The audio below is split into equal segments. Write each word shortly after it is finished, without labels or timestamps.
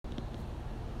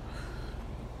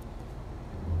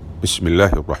Bismillah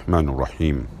ar-Rahman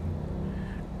ar-Rahim.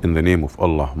 In the name of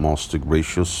Allah, most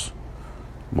gracious,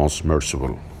 most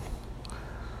merciful.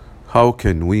 How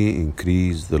can we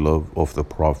increase the love of the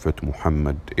Prophet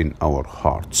Muhammad in our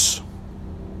hearts?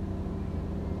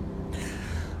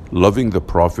 Loving the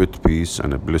Prophet, peace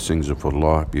and the blessings of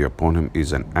Allah be upon him,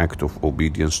 is an act of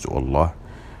obedience to Allah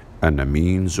and a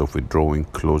means of drawing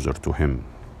closer to him.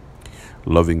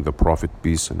 Loving the Prophet,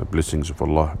 peace and the blessings of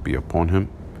Allah be upon him,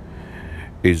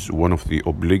 is one of the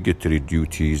obligatory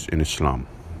duties in Islam.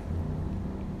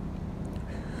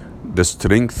 The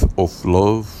strength of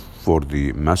love for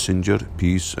the Messenger,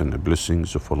 peace and the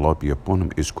blessings of Allah be upon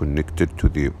him, is connected to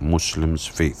the Muslim's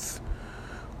faith.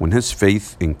 When his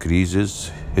faith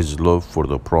increases, his love for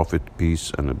the Prophet,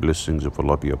 peace and the blessings of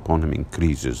Allah be upon him,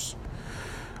 increases.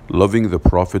 Loving the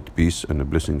Prophet, peace and the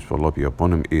blessings of Allah be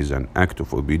upon him, is an act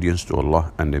of obedience to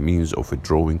Allah and a means of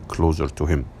drawing closer to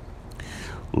him.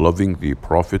 Loving the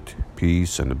Prophet,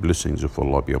 peace and the blessings of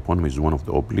Allah be upon him, is one of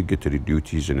the obligatory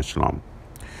duties in Islam.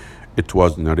 It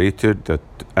was narrated that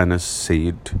Anas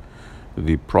said,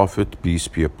 the Prophet, peace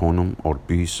be upon him, or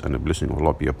peace and the blessing of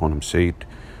Allah be upon him, said,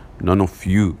 "None of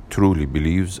you truly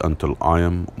believes until I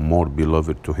am more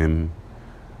beloved to him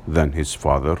than his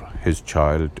father, his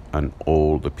child, and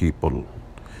all the people."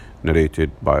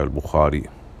 Narrated by Al-Bukhari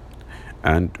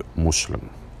and Muslim.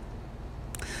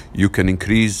 You can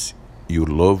increase your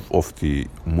love of the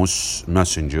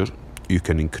Messenger. You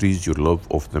can increase your love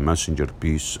of the Messenger,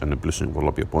 peace and the blessing of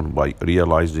Allah be upon him, by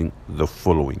realizing the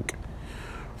following.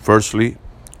 Firstly,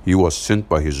 he was sent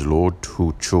by his Lord,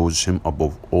 who chose him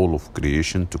above all of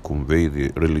creation to convey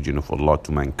the religion of Allah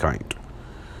to mankind.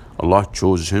 Allah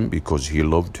chose him because he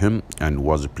loved him and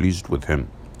was pleased with him.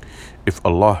 If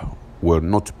Allah were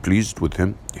not pleased with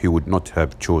him, he would not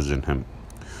have chosen him.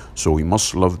 So we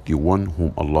must love the one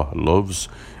whom Allah loves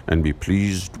and be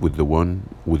pleased with the one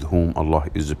with whom Allah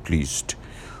is pleased.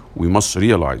 We must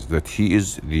realize that he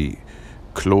is the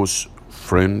close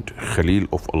friend, Khalil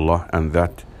of Allah, and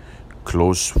that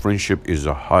close friendship is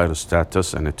a higher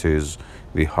status and it is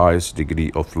the highest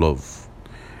degree of love.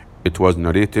 It was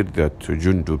narrated that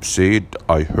Jundub said,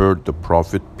 "I heard the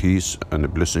Prophet, peace and the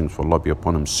blessings of Allah be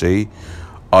upon him, say,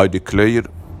 I declare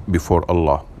before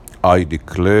Allah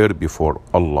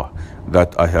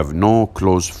that I have no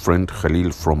close friend,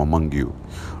 Khalil, from among you.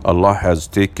 Allah has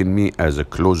taken me as a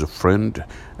close friend,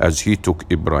 as he took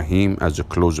Ibrahim as a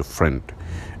close friend.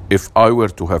 If I were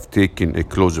to have taken a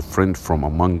close friend from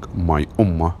among my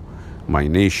ummah, my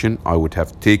nation, I would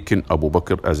have taken Abu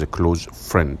Bakr as a close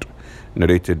friend."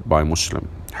 Narrated by Muslim.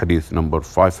 Hadith number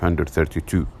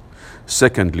 532.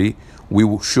 Secondly, we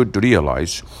should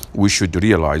realize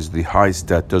the high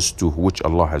status to which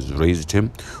Allah has raised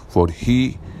him, for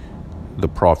he, the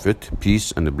Prophet,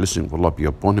 peace and the blessing of Allah be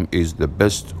upon him, is the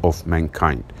best of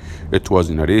mankind. It was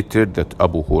narrated that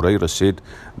Abu Hurairah said,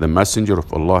 the Messenger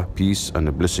of Allah, peace and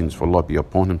the blessings of Allah be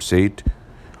upon him, said,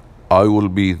 "I will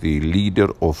be the leader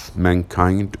of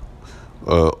mankind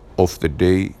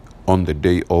on the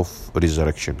day of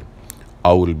resurrection.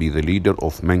 I will be the leader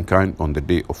of mankind on the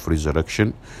day of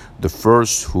resurrection, the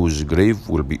first whose grave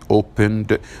will be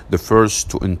opened, the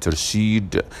first to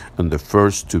intercede, and the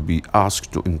first to be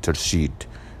asked to intercede."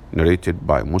 Narrated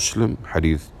by Muslim,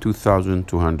 Hadith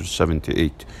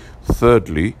 2278.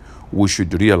 Thirdly, we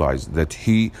should realize that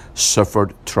he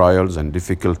suffered trials and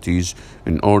difficulties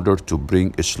in order to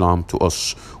bring Islam to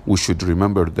us. We should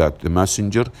remember that the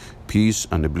Messenger, peace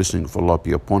and the blessing of Allah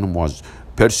be upon him, was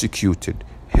persecuted,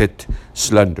 hit,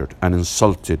 slandered and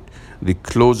insulted. The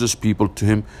closest people to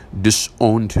him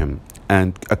disowned him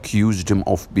and accused him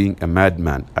of being a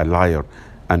madman, a liar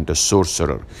and a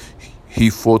sorcerer. He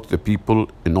fought the people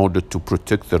in order to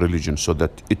protect the religion so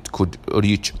that it could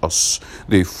reach us.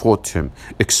 They fought him,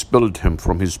 expelled him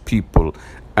from his people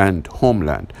and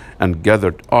homeland, and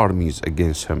gathered armies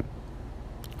against him.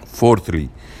 Fourthly,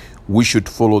 we should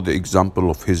follow the example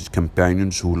of his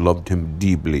companions who loved him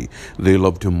deeply. They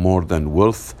loved him more than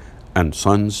wealth and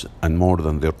sons and more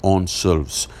than their own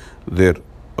selves.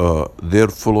 There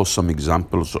follow some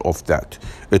examples of that.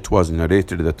 It was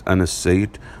narrated that Anas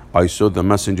said, "I saw the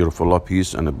Messenger of Allah,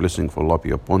 peace and the blessing of Allah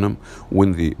be upon him,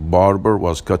 when the barber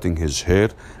was cutting his hair,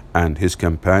 and his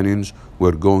companions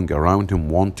were going around him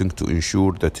wanting to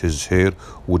ensure that his hair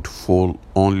would fall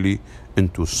only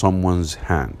into someone's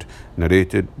hand."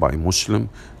 Narrated by Muslim,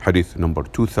 Hadith number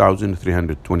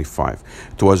 2325.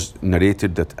 It was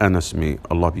narrated that Anas, may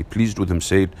Allah be pleased with him,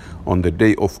 said, "On the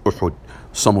day of Uhud,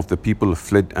 some of the people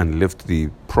fled and left the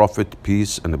Prophet,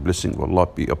 peace and the blessing of Allah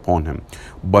be upon him.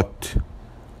 But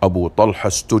Abu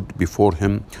Talha stood before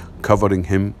him, covering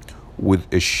him with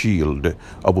a shield.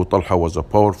 Abu Talha was a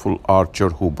powerful archer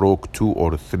who broke 2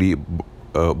 or 3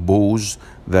 bows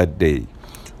that day.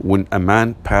 When a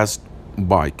man passed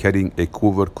by carrying a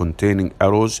quiver containing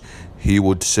arrows, he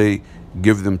would say,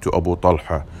 "Give them to Abu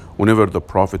Talha." Whenever the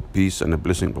Prophet, peace and a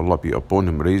blessing of Allah be upon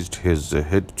him, raised his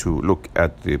head to look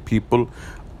at the people,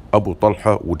 Abu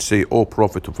Talha would say, "O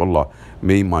Prophet of Allah,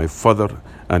 may my father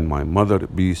and my mother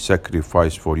be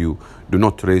sacrificed for you. Do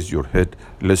not raise your head,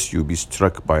 lest you be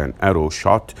struck by an arrow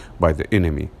shot by the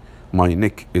enemy. My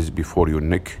neck is before your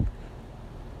neck."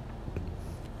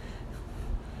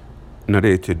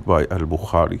 Narrated by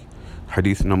Al-Bukhari,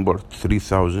 hadith number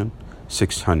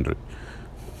 3600.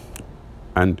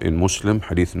 And in Muslim,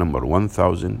 hadith number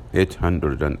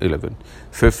 1811.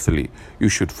 Fifthly, you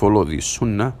should follow the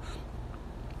sunnah.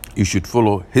 You should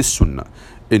follow his sunnah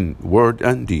in word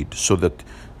and deed, so that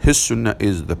his sunnah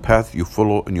is the path you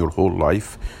follow in your whole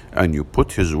life, and you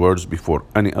put his words before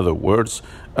any other words,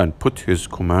 and put his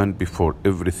command before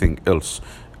everything else.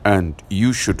 And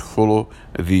you should follow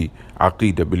the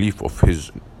aqidah belief of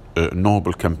his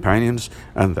noble companions,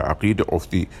 and the aqidah of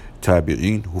the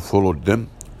tabi'een who followed them,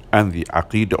 and the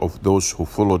aqidah of those who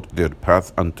followed their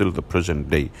path until the present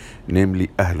day, namely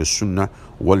Ahl Sunnah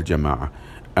wal Jama'ah.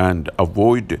 And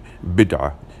avoid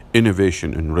bid'ah,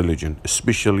 innovation in religion,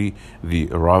 especially the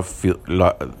Rafidis,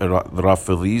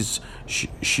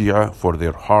 Shia, for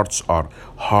their hearts are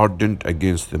hardened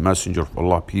against the Messenger of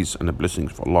Allah, peace and the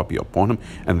blessings of Allah be upon him,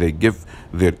 and they give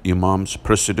their imams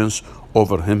precedence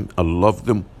over him and love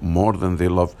them more than they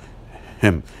love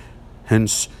him.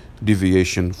 Hence,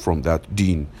 deviation from that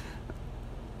deen.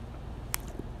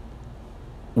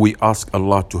 We ask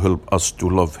Allah to help us to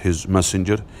love his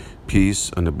messenger, peace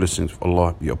and the blessings of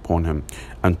Allah be upon him,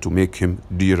 and to make him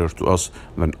dearer to us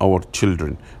than our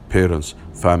children, parents,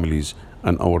 families,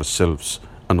 and ourselves.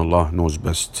 And Allah knows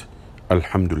best.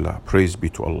 Alhamdulillah, praise be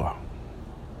to Allah.